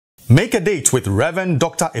Make a date with Rev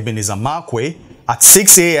Dr Ebenezer Markwei at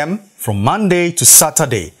 6 a.m. from Monday to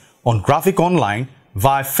Saturday on Graphic Online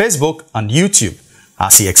via Facebook and YouTube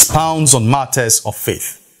as he expounds on matters of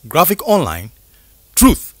faith. Graphic Online,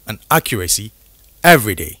 truth and accuracy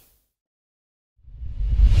every day.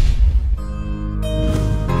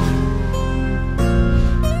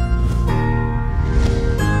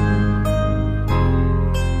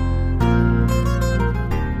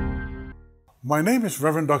 My name is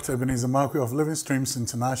Rev Dr Ebenezer Markwei of Living Streams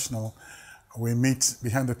International. We meet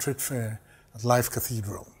behind the trade fair at Life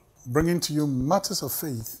Cathedral, bringing to you matters of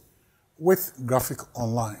faith with Graphic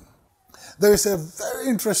Online. There is a very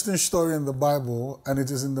interesting story in the Bible, and it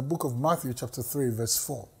is in the book of Matthew chapter 3 verse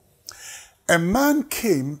 4. A man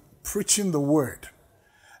came preaching the word,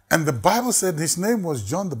 and the Bible said his name was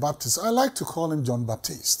John the Baptist. I like to call him John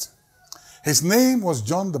Baptist. His name was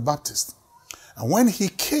John the Baptist. And when he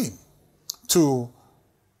came to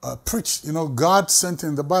preach, God sent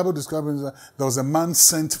him. The Bible describes him that there was a man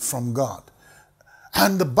sent from God.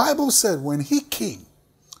 And the Bible said when he came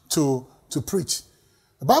to preach,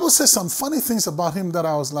 the Bible says some funny things about him that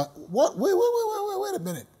I was like, what? Wait a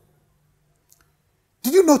minute.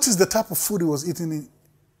 Did you notice the type of food he was eating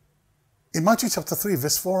in Matthew chapter 3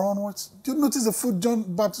 verse 4 onwards? Did you notice the food John the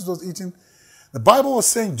Baptist was eating? The Bible was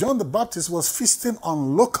saying John the Baptist was feasting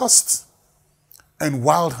on locusts and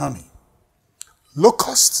wild honey.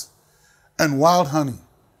 Locusts and wild honey.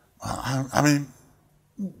 I mean,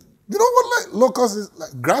 you know what like locust is?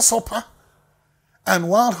 Like grasshopper and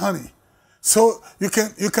wild honey. So you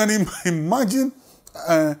can imagine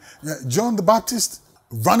John the Baptist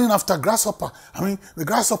running after grasshopper. I mean, the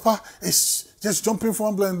grasshopper is just jumping from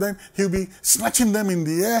one place, and then he'll be snatching them in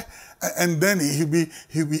the air, and then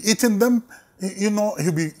he'll be eating them.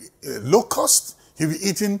 He'll be locust. He'll be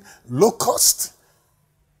eating locust.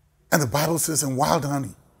 And the Bible says, and wild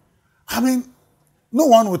honey. I mean, no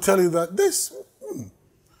one will tell you that this.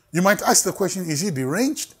 You might ask the question, is he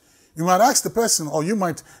deranged? You might ask the person, or you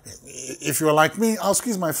might, if you're like me, I'll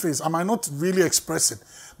squeeze my face. I might not really express it.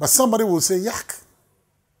 But somebody will say, yak.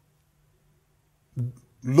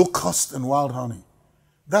 Locust and wild honey.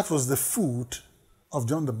 That was the food of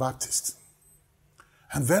John the Baptist.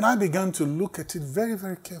 And then I began to look at it very,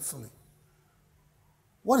 very carefully.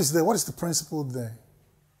 What is there? What is the principle there?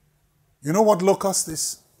 You know what locust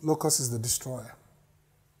is? Locust is the destroyer.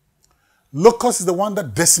 Locust is the one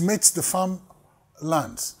that decimates the farm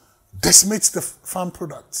lands, decimates the farm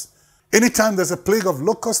products. Anytime there's a plague of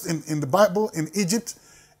locust in the Bible, in Egypt,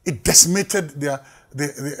 it decimated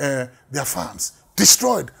their farms,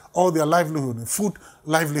 destroyed all their livelihood, food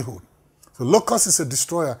livelihood. So locust is a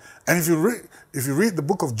destroyer. And if you read the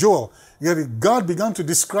book of Joel, God began to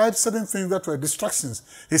describe certain things that were destructions.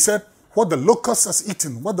 He said, what the locust has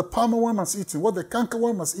eaten, what the palmer worm has eaten, what the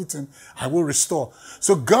cankerworm has eaten, I will restore.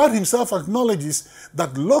 So God himself acknowledges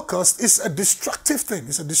that locust is a destructive thing.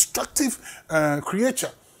 It's a destructive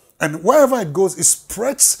creature. And wherever it goes, it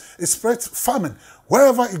spreads famine.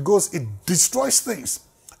 Wherever it goes, it destroys things.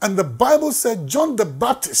 And the Bible said John the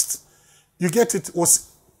Baptist, you get it,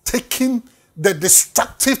 was taking the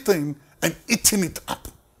destructive thing and eating it up.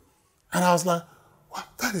 And I was like, wow,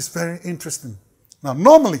 that is very interesting. Now,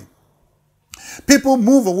 normally, people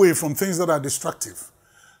move away from things that are destructive.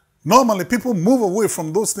 Normally, people move away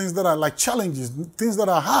from those things that are like challenges, things that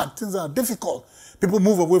are hard, things that are difficult. People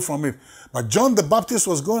move away from it. But John the Baptist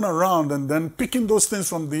was going around and then picking those things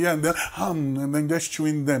from the air and then and then just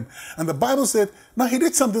chewing them. And the Bible said, now he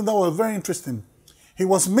did something that was very interesting. He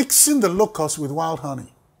was mixing the locust with wild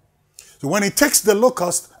honey. So when he takes the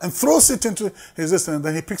locust and throws it into his system, and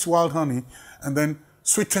then he picks wild honey and then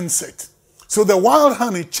sweetens it. So the wild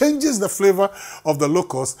honey changes the flavor of the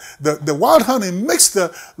locust. The wild honey makes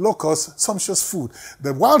the locust sumptuous food.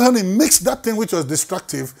 The wild honey makes that thing which was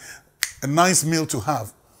destructive a nice meal to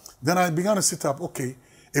have. Then I began to sit up, okay,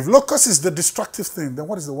 if locust is the destructive thing, then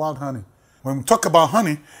what is the wild honey? When we talk about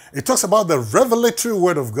honey, it talks about the revelatory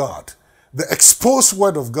word of God, the exposed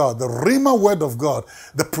word of God, the rhema word of God,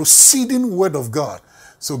 the proceeding word of God.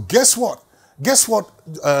 So guess what? Guess what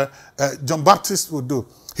John Baptist would do?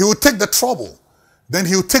 He would take the trouble, then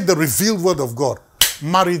he would take the revealed word of God,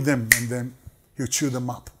 marry them, and then he would chew them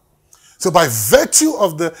up. So by virtue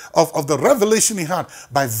of the revelation he had,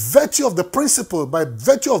 by virtue of the principle, by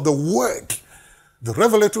virtue of the word, the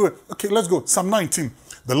revelatory word. Okay, let's go. Psalm 19.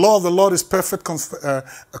 The law of the Lord is perfect,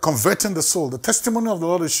 converting the soul. The testimony of the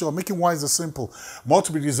Lord is sure, making wise the simple. More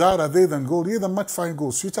to be desired are they than gold, yea, than much fine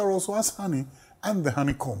gold. Sweeter also as honey, and the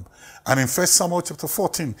honeycomb. And in 1 Samuel chapter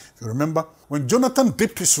 14, if you remember, when Jonathan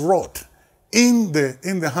dipped his rod in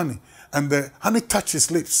the honey, and the honey touched his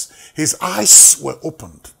lips, his eyes were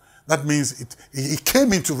opened. That means it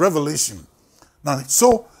came into revelation. Now,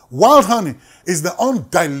 so wild honey is the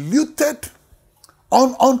undiluted,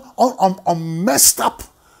 unmessed up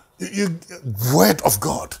word of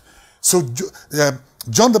God. So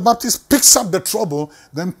John the Baptist picks up the trouble,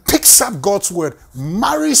 then picks up God's word,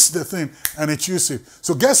 marries the thing, and it uses it.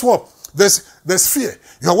 So guess what? There's fear.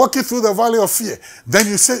 You're walking through the valley of fear. Then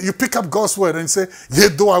you pick up God's word and say,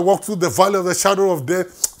 yet though I walk through the valley of the shadow of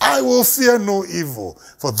death, I will fear no evil,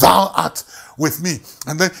 for thou art with me.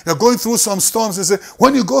 And then you're going through some storms and say,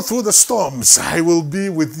 when you go through the storms, I will be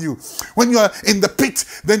with you. When you are in the pit,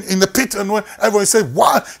 then in the pit, and when everyone says,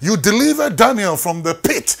 wow, you delivered Daniel from the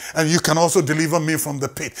pit, and you can also deliver me from the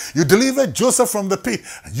pit. You delivered Joseph from the pit,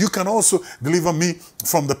 and you can also deliver me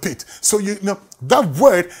from the pit. So you know that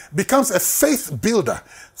word becomes a faith builder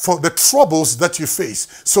for the troubles that you face.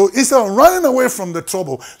 So instead of running away from the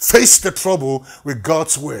trouble, face the trouble with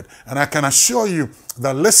God's word. And I can assure you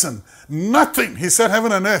that, listen, nothing, he said,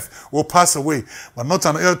 heaven and earth will pass away, but not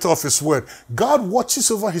an iota of his word. God watches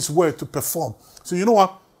over his word to perform. So you know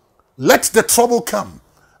what? Let the trouble come.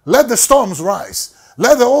 Let the storms rise.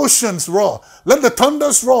 Let the oceans roar. Let the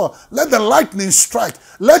thunders roar. Let the lightning strike.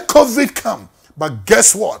 Let COVID come. But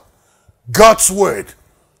guess what? God's word,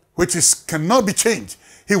 which cannot be changed.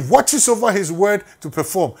 He watches over his word to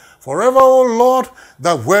perform. Forever, O Lord,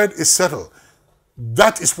 that word is settled.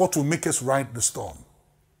 That is what will make us ride the storm.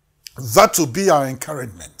 That will be our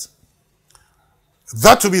encouragement.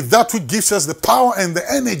 That will be that which gives us the power and the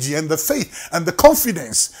energy and the faith and the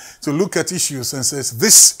confidence to look at issues and says,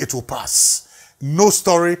 this, it will pass. No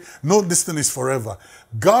story, no distance is forever.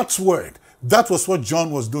 God's word. That was what John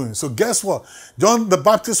was doing. So guess what? John the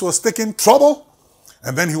Baptist was taking trouble,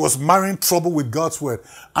 and then he was marrying trouble with God's word.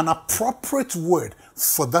 An appropriate word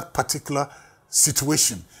for that particular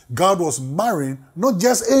situation. God was marrying not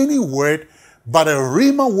just any word, but a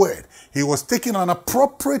rhema word. He was taking an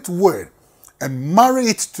appropriate word and marry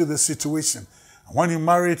it to the situation. And when you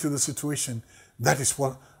marry it to the situation, that is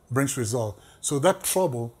what brings result. So that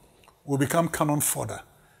trouble will become cannon fodder.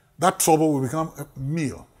 That trouble will become a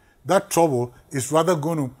meal. That trouble is rather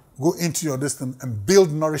going to go into your destiny and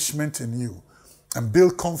build nourishment in you, and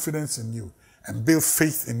build confidence in you, and build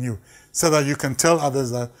faith in you, so that you can tell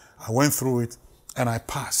others that I went through it and I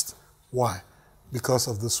passed. Why? Because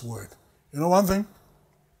of this word. You know one thing?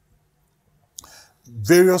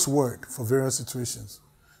 Various word for various situations.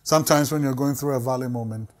 Sometimes when you're going through a valley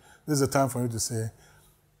moment, this is a time for you to say,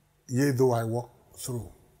 yea, though I walk through.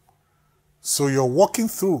 So you're walking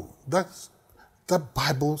through. That's that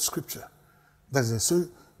Bible scripture. So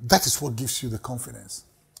that is what gives you the confidence.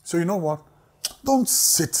 So you know what? Don't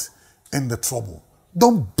sit in the trouble.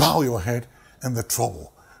 Don't bow your head in the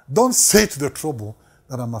trouble. Don't say to the trouble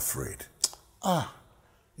that I'm afraid.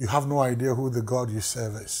 You have no idea who the God you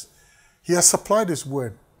serve is. He has supplied his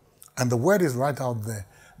word, and the word is right out there.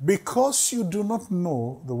 Because you do not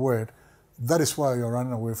know the word, that is why you're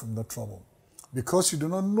running away from the trouble. Because you do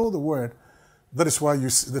not know the word, that is why you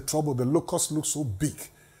see the trouble, the locust looks so big.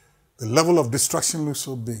 The level of destruction looks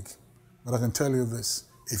so big. But I can tell you this,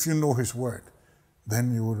 if you know his word,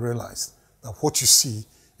 then you will realize that what you see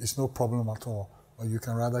is no problem at all, or you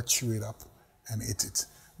can rather chew it up and eat it.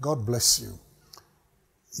 God bless you.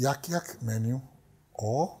 Yak menu,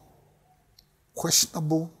 or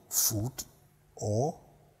questionable food,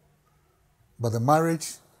 but the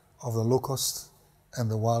marriage of the locust and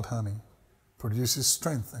the wild honey produces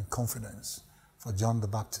strength and confidence for John the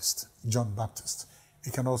Baptist.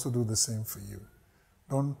 It can also do the same for you.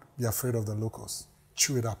 Don't be afraid of the locust.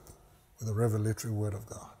 Chew it up with the revelatory word of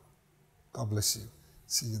God. God bless you.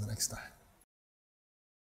 See you the next time.